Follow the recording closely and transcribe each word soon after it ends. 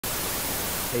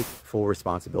take full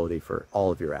responsibility for all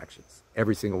of your actions.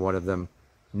 Every single one of them.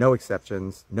 No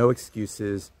exceptions, no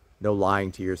excuses, no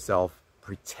lying to yourself,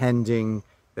 pretending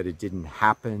that it didn't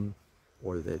happen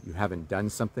or that you haven't done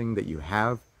something that you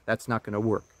have. That's not going to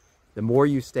work. The more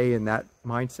you stay in that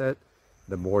mindset,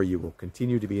 the more you will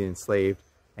continue to be enslaved,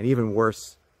 and even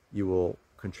worse, you will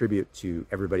contribute to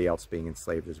everybody else being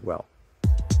enslaved as well.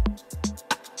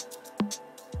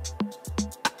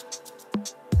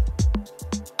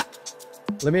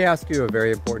 Let me ask you a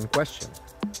very important question.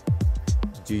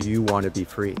 Do you want to be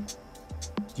free?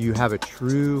 Do you have a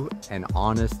true and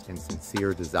honest and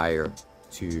sincere desire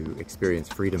to experience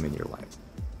freedom in your life?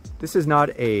 This is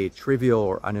not a trivial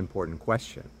or unimportant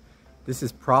question. This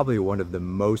is probably one of the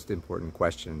most important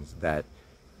questions that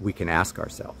we can ask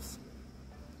ourselves.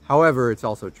 However, it's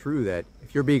also true that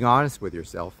if you're being honest with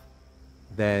yourself,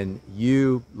 then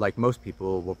you, like most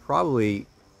people, will probably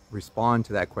respond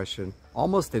to that question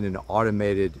almost in an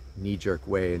automated, knee-jerk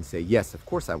way and say, yes, of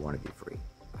course I want to be free.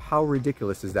 How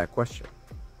ridiculous is that question?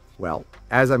 Well,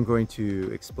 as I'm going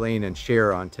to explain and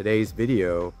share on today's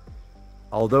video,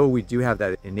 although we do have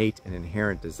that innate and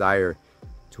inherent desire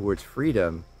towards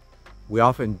freedom, we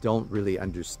often don't really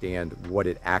understand what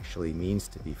it actually means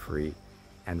to be free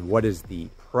and what is the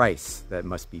price that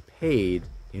must be paid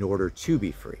in order to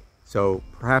be free. So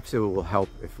perhaps it will help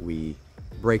if we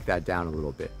break that down a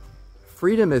little bit.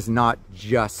 Freedom is not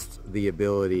just the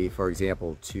ability, for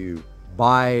example, to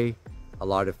buy a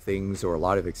lot of things or a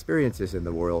lot of experiences in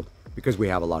the world because we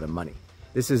have a lot of money.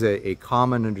 This is a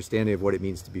common understanding of what it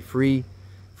means to be free.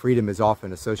 Freedom is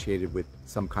often associated with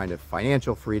some kind of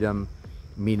financial freedom,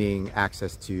 meaning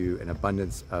access to an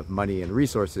abundance of money and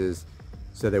resources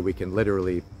so that we can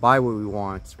literally buy what we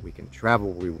want, we can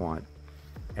travel where we want.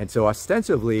 And so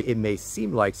ostensibly, it may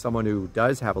seem like someone who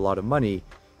does have a lot of money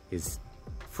is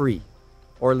free,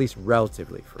 or at least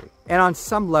relatively free. And on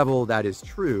some level, that is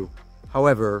true.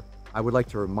 However, I would like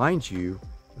to remind you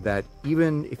that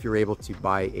even if you're able to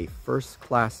buy a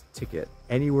first-class ticket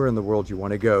anywhere in the world you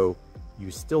want to go,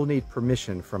 you still need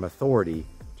permission from authority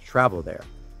to travel there.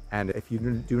 And if you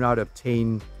do not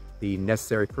obtain the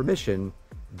necessary permission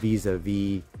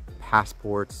vis-a-vis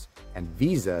passports and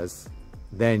visas,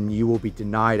 then you will be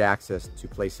denied access to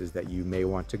places that you may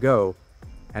want to go.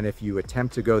 And if you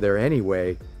attempt to go there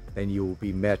anyway, then you will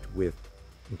be met with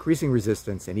increasing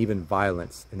resistance and even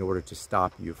violence in order to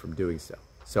stop you from doing so.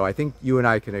 So I think you and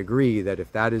I can agree that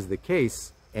if that is the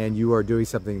case, and you are doing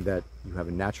something that you have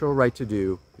a natural right to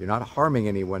do, you're not harming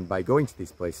anyone by going to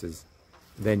these places,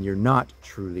 then you're not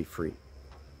truly free.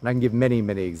 And I can give many,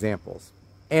 many examples.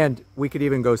 And we could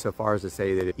even go so far as to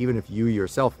say that even if you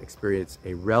yourself experience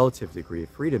a relative degree of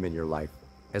freedom in your life,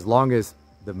 as long as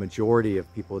the majority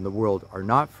of people in the world are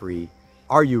not free,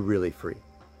 are you really free?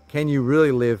 Can you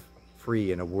really live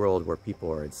free in a world where people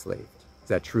are enslaved? Is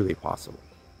that truly possible?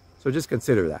 So just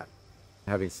consider that.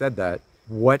 Having said that,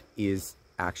 what is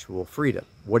actual freedom?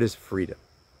 What is freedom?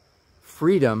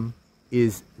 Freedom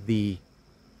is the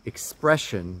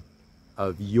expression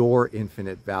of your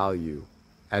infinite value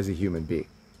as a human being.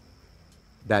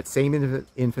 That same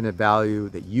infinite value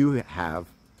that you have,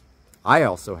 I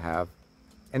also have,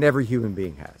 and every human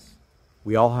being has.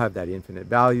 We all have that infinite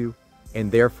value,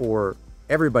 and therefore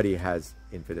everybody has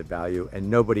infinite value, and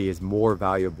nobody is more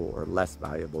valuable or less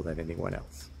valuable than anyone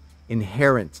else,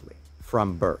 inherently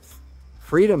from birth.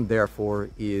 Freedom, therefore,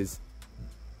 is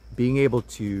being able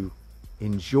to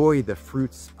enjoy the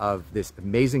fruits of this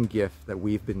amazing gift that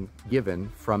we've been given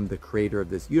from the creator of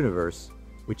this universe,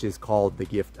 which is called the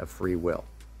gift of free will.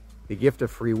 The gift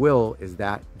of free will is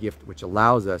that gift which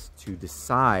allows us to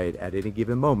decide at any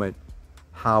given moment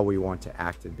how we want to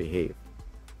act and behave.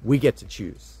 We get to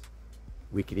choose.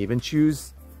 We can even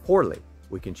choose poorly.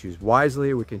 We can choose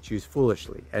wisely, we can choose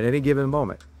foolishly at any given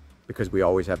moment, because we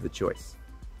always have the choice.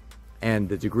 And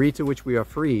the degree to which we are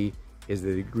free is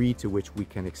the degree to which we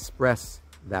can express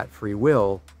that free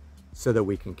will so that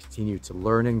we can continue to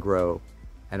learn and grow,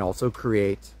 and also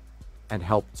create and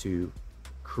help to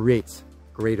create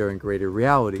greater and greater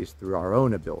realities through our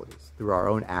own abilities, through our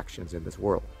own actions in this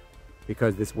world.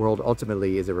 Because this world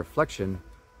ultimately is a reflection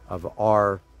of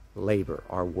our labor,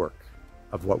 our work,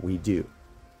 of what we do.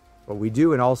 What we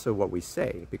do and also what we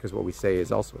say, because what we say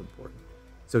is also important.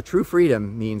 So true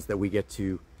freedom means that we get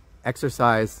to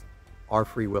exercise our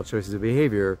free will choices of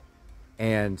behavior,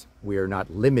 and we are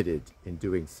not limited in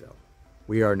doing so.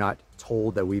 We are not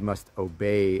told that we must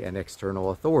obey an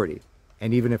external authority.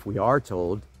 And even if we are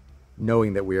told,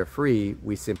 knowing that we are free,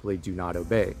 we simply do not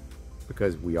obey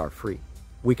because we are free.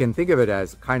 We can think of it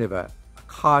as kind of a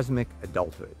cosmic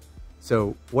adulthood.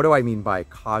 So what do I mean by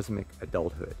cosmic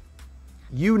adulthood?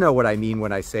 You know what I mean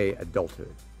when I say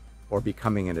adulthood or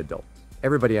becoming an adult.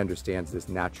 Everybody understands this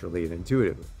naturally and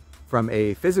intuitively. From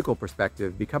a physical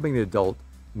perspective, becoming an adult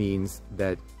means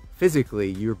that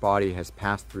physically your body has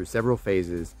passed through several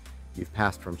phases. You've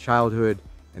passed from childhood,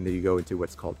 and then you go into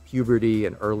what's called puberty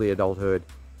and early adulthood,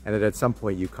 and then at some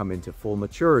point you come into full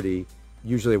maturity,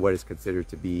 usually what is considered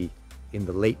to be in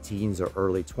the late teens or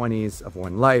early 20s of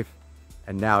one life,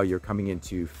 and now you're coming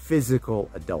into physical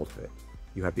adulthood.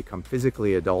 You have become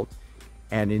physically adult,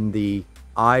 and in the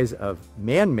eyes of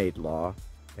man-made law,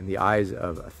 in the eyes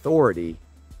of authority,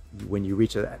 when you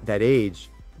reach that age,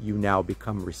 you now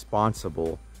become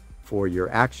responsible for your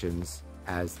actions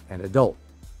as an adult.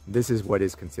 This is what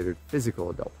is considered physical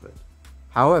adulthood.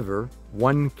 However,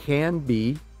 one can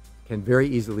very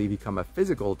easily become a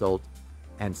physical adult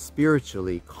and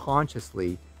spiritually,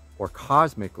 consciously, or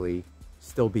cosmically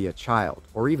still be a child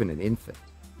or even an infant.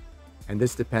 And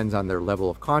this depends on their level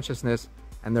of consciousness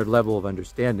and their level of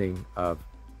understanding of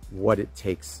what it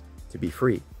takes to be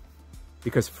free.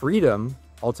 Because freedom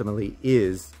ultimately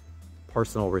is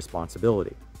personal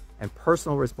responsibility. And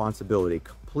personal responsibility,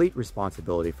 complete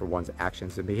responsibility for one's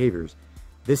actions and behaviors,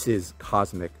 this is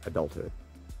cosmic adulthood.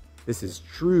 This is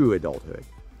true adulthood,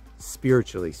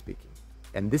 spiritually speaking.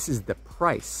 And this is the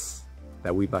price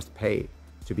that we must pay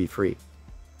to be free.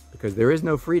 Because there is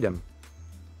no freedom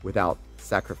without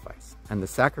sacrifice. And the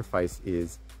sacrifice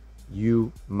is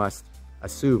you must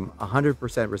assume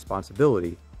 100%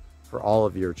 responsibility for all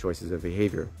of your choices of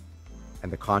behavior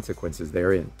and the consequences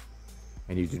therein.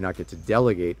 And you do not get to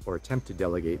delegate or attempt to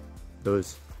delegate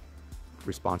those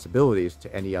responsibilities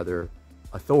to any other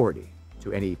authority,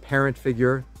 to any parent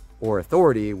figure or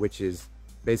authority, which is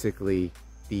basically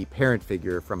the parent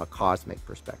figure from a cosmic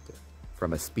perspective,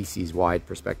 from a species-wide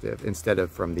perspective, instead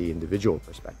of from the individual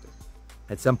perspective.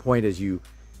 At some point, as you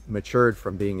matured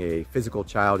from being a physical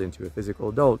child into a physical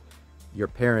adult, your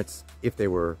parents, if they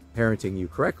were parenting you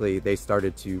correctly, they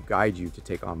started to guide you to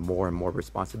take on more and more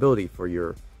responsibility for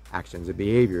your actions and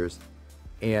behaviors.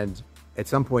 And at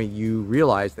some point you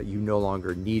realized that you no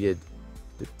longer needed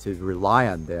to rely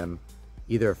on them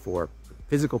either for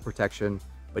physical protection,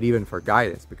 but even for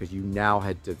guidance, because you now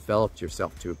had developed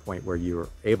yourself to a point where you were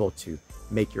able to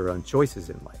make your own choices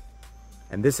in life.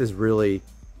 And this is really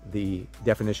the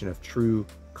definition of true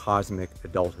cosmic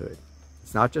adulthood.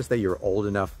 It's not just that you're old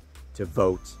enough to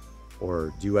vote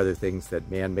or do other things that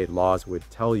man-made laws would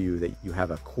tell you that you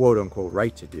have a quote-unquote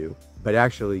right to do, but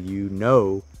actually you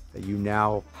know that you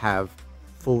now have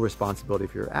full responsibility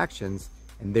for your actions,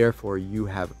 and therefore you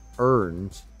have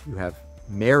earned, you have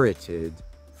merited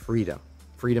freedom.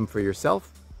 Freedom for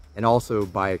yourself, and also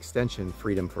by extension,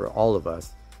 freedom for all of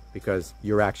us, because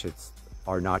your actions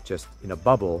are not just in a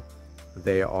bubble,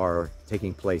 they are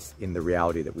taking place in the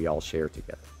reality that we all share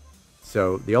together.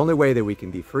 So the only way that we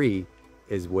can be free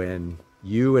is when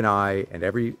you and I and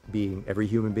every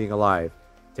human being alive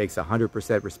takes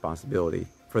 100% responsibility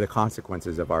for the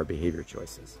consequences of our behavior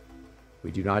choices.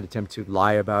 We do not attempt to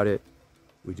lie about it.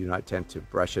 We do not attempt to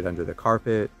brush it under the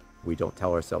carpet. We don't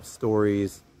tell ourselves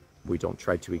stories. We don't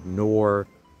try to ignore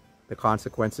the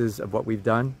consequences of what we've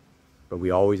done, but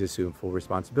we always assume full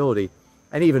responsibility.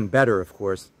 And even better, of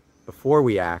course, before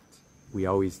we act, we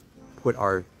always put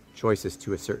our choices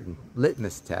to a certain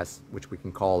litmus test, which we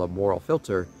can call a moral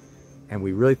filter, and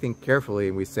we really think carefully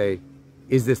and we say,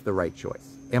 is this the right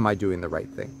choice? Am I doing the right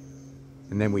thing?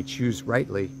 And then we choose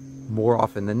rightly more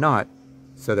often than not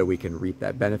so that we can reap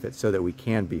that benefit, so that we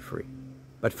can be free.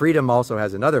 But freedom also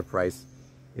has another price,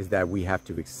 is that we have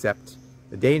to accept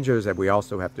the dangers, and we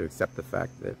also have to accept the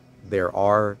fact that there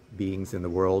are beings in the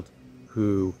world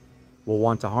who will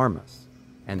want to harm us.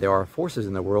 And there are forces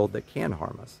in the world that can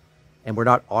harm us. And we're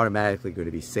not automatically going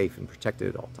to be safe and protected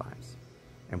at all times.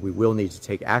 And we will need to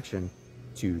take action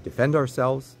to defend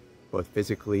ourselves, both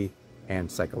physically and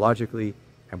psychologically.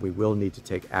 And we will need to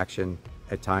take action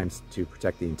at times to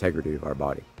protect the integrity of our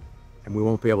body. And we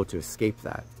won't be able to escape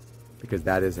that, because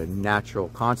that is a natural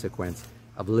consequence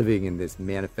of living in this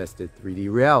manifested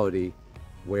 3D reality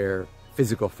where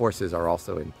physical forces are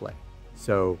also in play.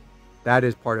 So that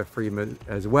is part of freedom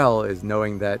as well, is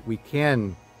knowing that we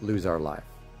can lose our life.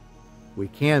 We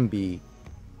can be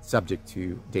subject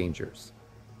to dangers,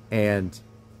 and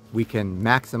we can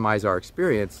maximize our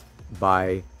experience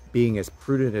by being as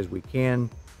prudent as we can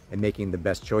and making the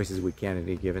best choices we can at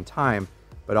any given time,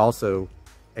 but also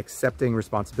accepting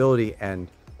responsibility and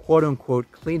quote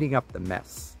unquote cleaning up the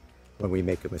mess when we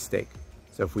make a mistake.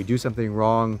 So if we do something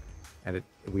wrong and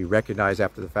we recognize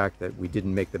after the fact that we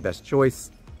didn't make the best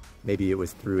choice, maybe it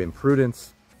was through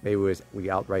imprudence, maybe it was we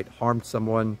outright harmed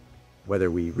someone, whether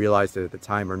we realized it at the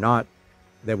time or not,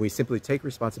 then we simply take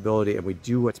responsibility and we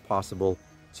do what's possible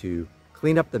to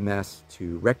clean up the mess,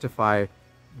 to rectify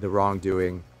the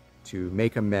wrongdoing, to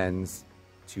make amends,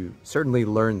 to certainly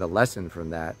learn the lesson from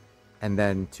that, and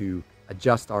then to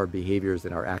adjust our behaviors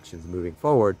and our actions moving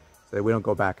forward so that we don't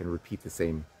go back and repeat the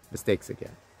same mistakes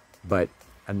again. But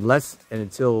unless and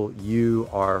until you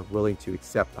are willing to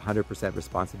accept 100%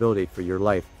 responsibility for your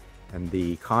life and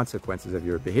the consequences of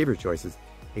your behavior choices,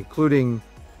 including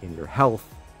in your health,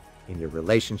 in your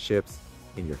relationships,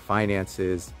 in your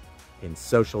finances, in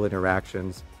social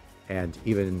interactions, and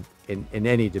even in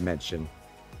any dimension,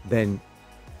 then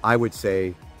I would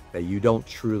say that you don't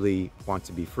truly want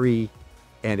to be free,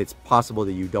 and it's possible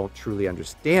that you don't truly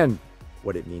understand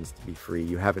what it means to be free.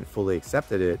 You haven't fully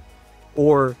accepted it,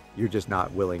 or you're just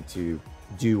not willing to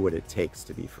do what it takes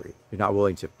to be free. You're not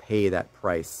willing to pay that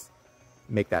price,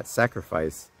 make that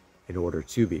sacrifice in order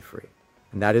to be free.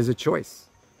 And that is a choice.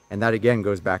 And that again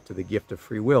goes back to the gift of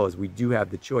free will, is we do have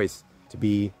the choice to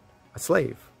be a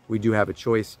slave. We do have a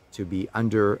choice to be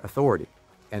under authority.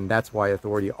 And that's why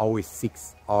authority always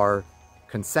seeks our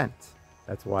consent.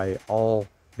 That's why all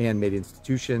man-made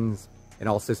institutions and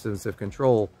all systems of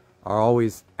control are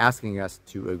always asking us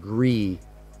to agree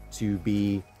to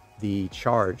be the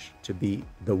charge, to be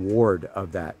the ward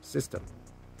of that system.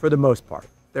 For the most part,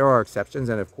 there are exceptions,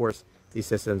 and of course, these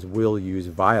systems will use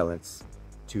violence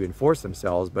to enforce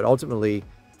themselves, but ultimately,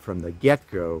 from the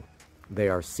get-go, they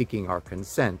are seeking our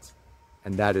consent,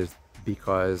 and that is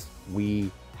because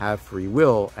we have free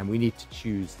will and we need to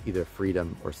choose either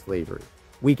freedom or slavery.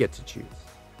 We get to choose.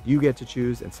 You get to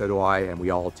choose, and so do I, and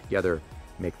we all together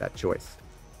make that choice.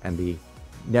 And the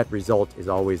net result is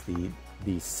always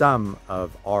the sum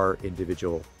of our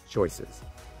individual choices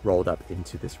rolled up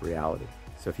into this reality.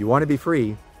 So if you want to be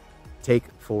free, take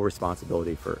full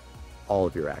responsibility for all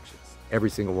of your actions. Every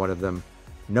single one of them,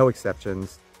 no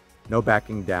exceptions, no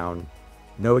backing down,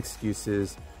 no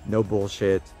excuses, no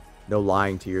bullshit, no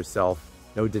lying to yourself,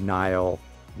 no denial,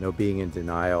 no being in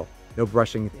denial, no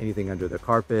brushing anything under the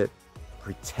carpet,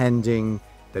 pretending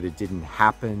that it didn't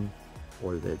happen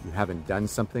or that you haven't done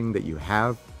something that you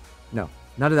have. No,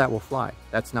 none of that will fly.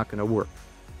 That's not going to work.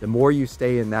 The more you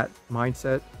stay in that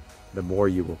mindset, the more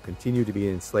you will continue to be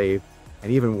enslaved,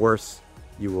 and even worse,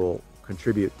 you will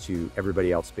contribute to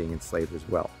everybody else being enslaved as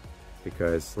well,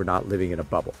 because we're not living in a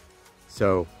bubble.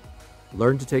 So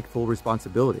learn to take full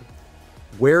responsibility.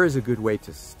 Where is a good way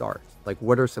to start? Like,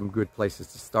 what are some good places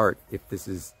to start if this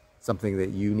is something that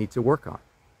you need to work on?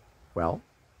 Well,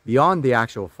 beyond the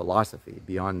actual philosophy,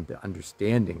 beyond the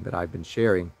understanding that I've been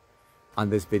sharing on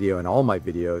this video and all my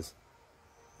videos,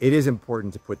 it is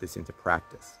important to put this into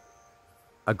practice.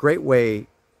 A great way,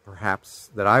 perhaps,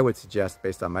 that I would suggest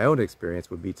based on my own experience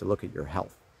would be to look at your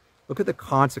health. Look at the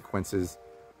consequences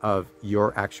of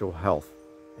your actual health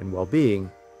and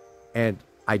well-being, and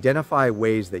identify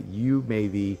ways that you may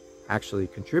be actually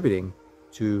contributing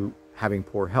to having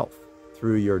poor health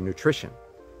through your nutrition,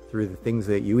 through the things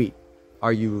that you eat.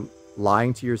 Are you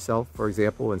lying to yourself, for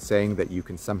example, and saying that you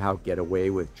can somehow get away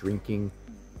with drinking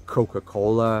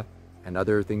Coca-Cola and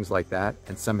other things like that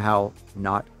and somehow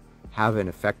not have an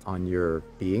effect on your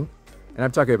being? And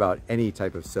I'm talking about any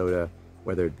type of soda,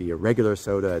 whether it be a regular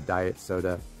soda, a diet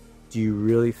soda. Do you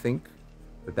really think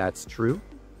that that's true?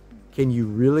 Can you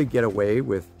really get away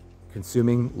with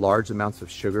consuming large amounts of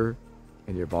sugar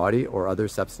in your body or other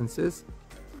substances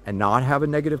and not have a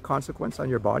negative consequence on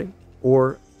your body?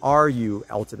 Or are you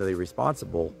ultimately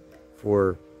responsible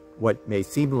for what may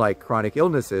seem like chronic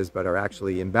illnesses but are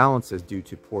actually imbalances due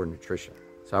to poor nutrition?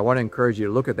 So I want to encourage you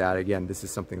to look at that. Again, this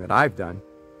is something that I've done,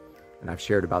 and I've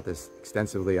shared about this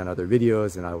extensively on other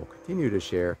videos, and I will continue to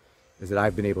share, is that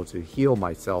I've been able to heal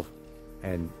myself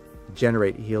and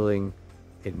generate healing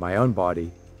in my own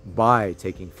body by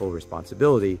taking full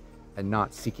responsibility and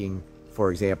not seeking,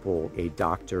 for example, a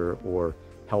doctor or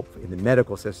help in the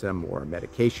medical system or a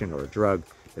medication or a drug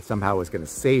that somehow is going to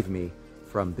save me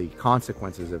from the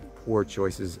consequences of poor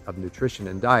choices of nutrition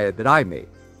and diet that I made.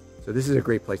 So this is a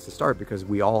great place to start, because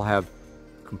we all have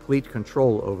complete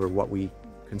control over what we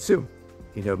consume.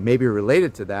 You know, maybe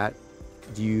related to that,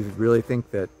 do you really think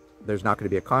that there's not going to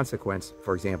be a consequence,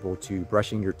 for example, to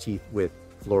brushing your teeth with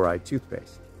fluoride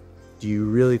toothpaste? Do you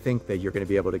really think that you're going to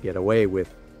be able to get away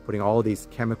with putting all these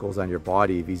chemicals on your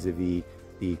body vis-a-vis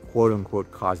the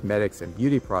quote-unquote cosmetics and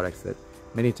beauty products that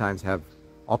many times have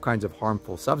all kinds of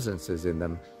harmful substances in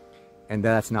them, and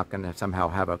that's not going to somehow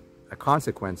have a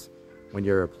consequence when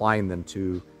you're applying them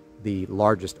to the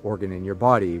largest organ in your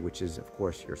body, which is, of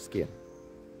course, your skin?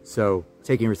 So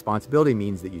taking responsibility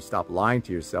means that you stop lying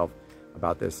to yourself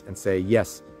about this and say,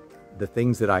 yes, the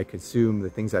things that I consume, the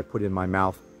things I put in my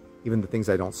mouth even the things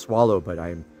I don't swallow, but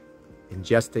I'm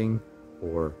ingesting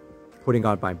or putting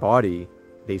on my body,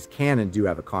 these can and do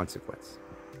have a consequence.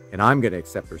 And I'm going to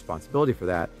accept the responsibility for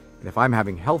that. And if I'm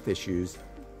having health issues,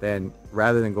 then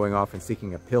rather than going off and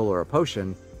seeking a pill or a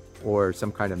potion or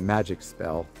some kind of magic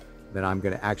spell, then I'm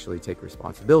going to actually take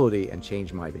responsibility and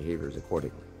change my behaviors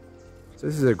accordingly. So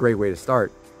this is a great way to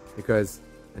start, because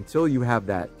until you have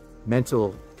that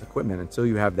mental equipment, until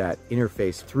you have that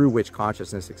interface through which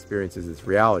consciousness experiences its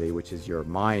reality, which is your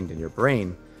mind and your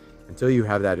brain, until you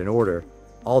have that in order,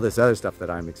 all this other stuff that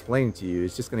I'm explaining to you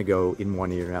is just going to go in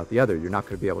one ear and out the other. You're not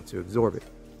going to be able to absorb it,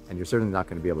 and you're certainly not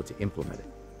going to be able to implement it.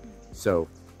 So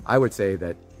I would say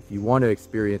that if you want to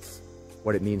experience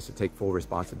what it means to take full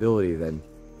responsibility, then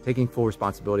taking full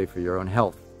responsibility for your own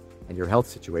health and your health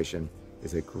situation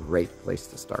is a great place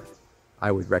to start.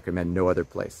 I would recommend no other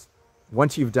place.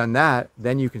 Once you've done that,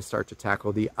 then you can start to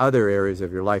tackle the other areas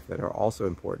of your life that are also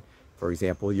important. For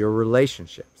example, your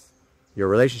relationships. Your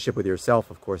relationship with yourself,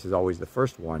 of course, is always the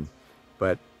first one,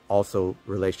 but also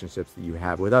relationships that you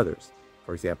have with others.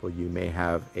 For example, you may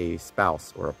have a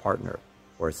spouse or a partner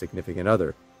or a significant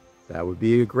other. That would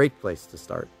be a great place to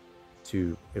start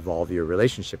to evolve your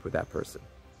relationship with that person.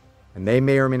 And they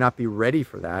may or may not be ready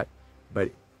for that,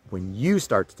 but when you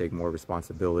start to take more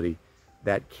responsibility,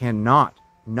 that cannot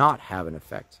not have an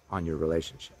effect on your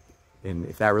relationship. And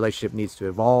if that relationship needs to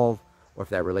evolve, or if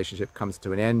that relationship comes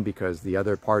to an end because the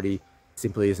other party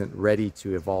simply isn't ready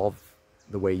to evolve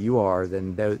the way you are,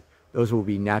 then those will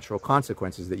be natural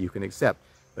consequences that you can accept.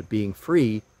 But being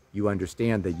free, you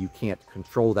understand that you can't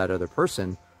control that other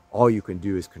person. All you can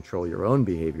do is control your own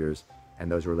behaviors,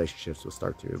 and those relationships will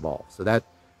start to evolve. So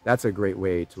that's a great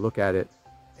way to look at it.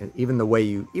 And even the way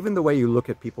you look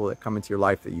at people that come into your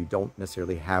life that you don't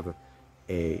necessarily have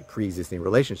a pre-existing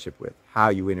relationship with, how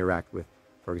you interact with,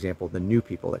 for example, the new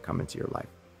people that come into your life.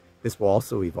 This will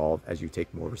also evolve as you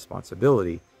take more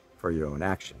responsibility for your own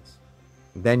actions.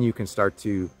 Then you can start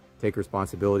to take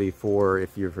responsibility for,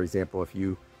 if you're, for example, if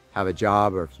you have a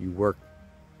job, or if you work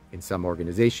in some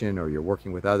organization, or you're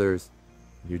working with others,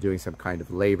 you're doing some kind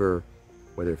of labor,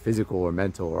 whether physical or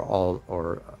mental or all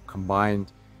or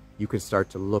combined, you can start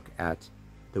to look at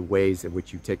the ways in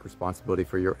which you take responsibility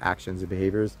for your actions and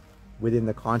behaviors within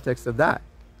the context of that.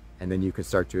 And then you can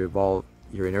start to evolve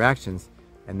your interactions,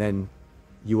 and then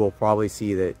you will probably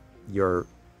see that your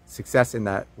success in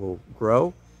that will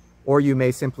grow, or you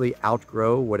may simply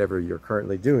outgrow whatever you're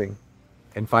currently doing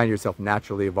and find yourself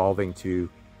naturally evolving to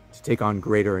take on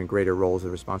greater and greater roles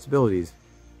and responsibilities,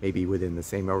 maybe within the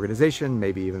same organization,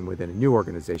 maybe even within a new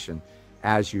organization,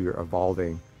 as you're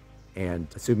evolving and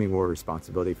assuming more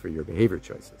responsibility for your behavior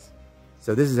choices.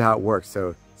 So this is how it works.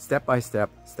 So step by step,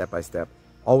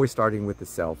 always starting with the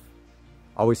self,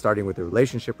 always starting with the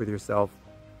relationship with yourself,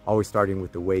 always starting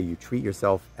with the way you treat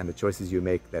yourself and the choices you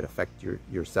make that affect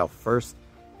yourself first.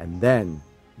 And then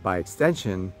by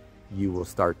extension, you will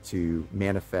start to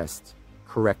manifest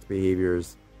correct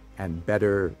behaviors and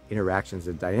better interactions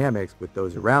and dynamics with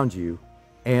those around you.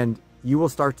 And you will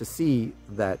start to see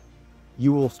that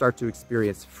you will start to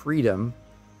experience freedom,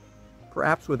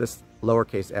 perhaps with a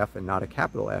lowercase f and not a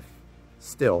capital F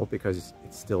still, because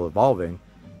it's still evolving,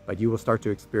 but you will start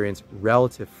to experience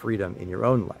relative freedom in your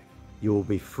own life. You will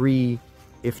be free,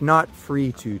 if not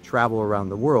free to travel around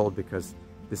the world, because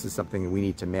this is something we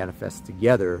need to manifest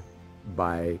together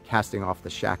by casting off the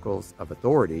shackles of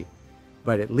authority,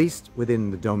 but at least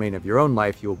within the domain of your own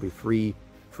life, you will be free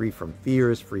from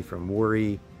fears, free from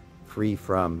worry, free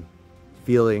from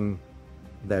feeling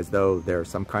as though there are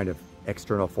some kind of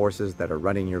external forces that are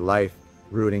running your life,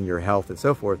 ruining your health and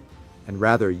so forth, and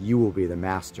rather you will be the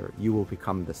master. You will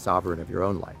become the sovereign of your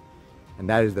own life. And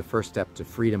that is the first step to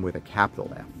freedom with a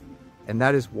capital F. And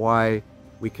that is why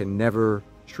we can never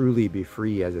truly be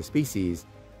free as a species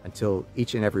until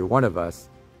each and every one of us,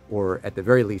 or at the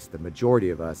very least the majority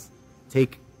of us,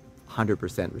 take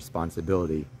 100%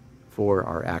 responsibility for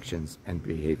our actions and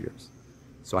behaviors.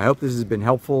 So I hope this has been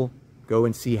helpful. Go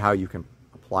and see how you can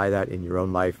apply that in your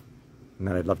own life. And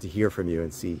then I'd love to hear from you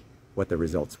and see what the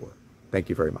results were. Thank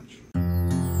you very much.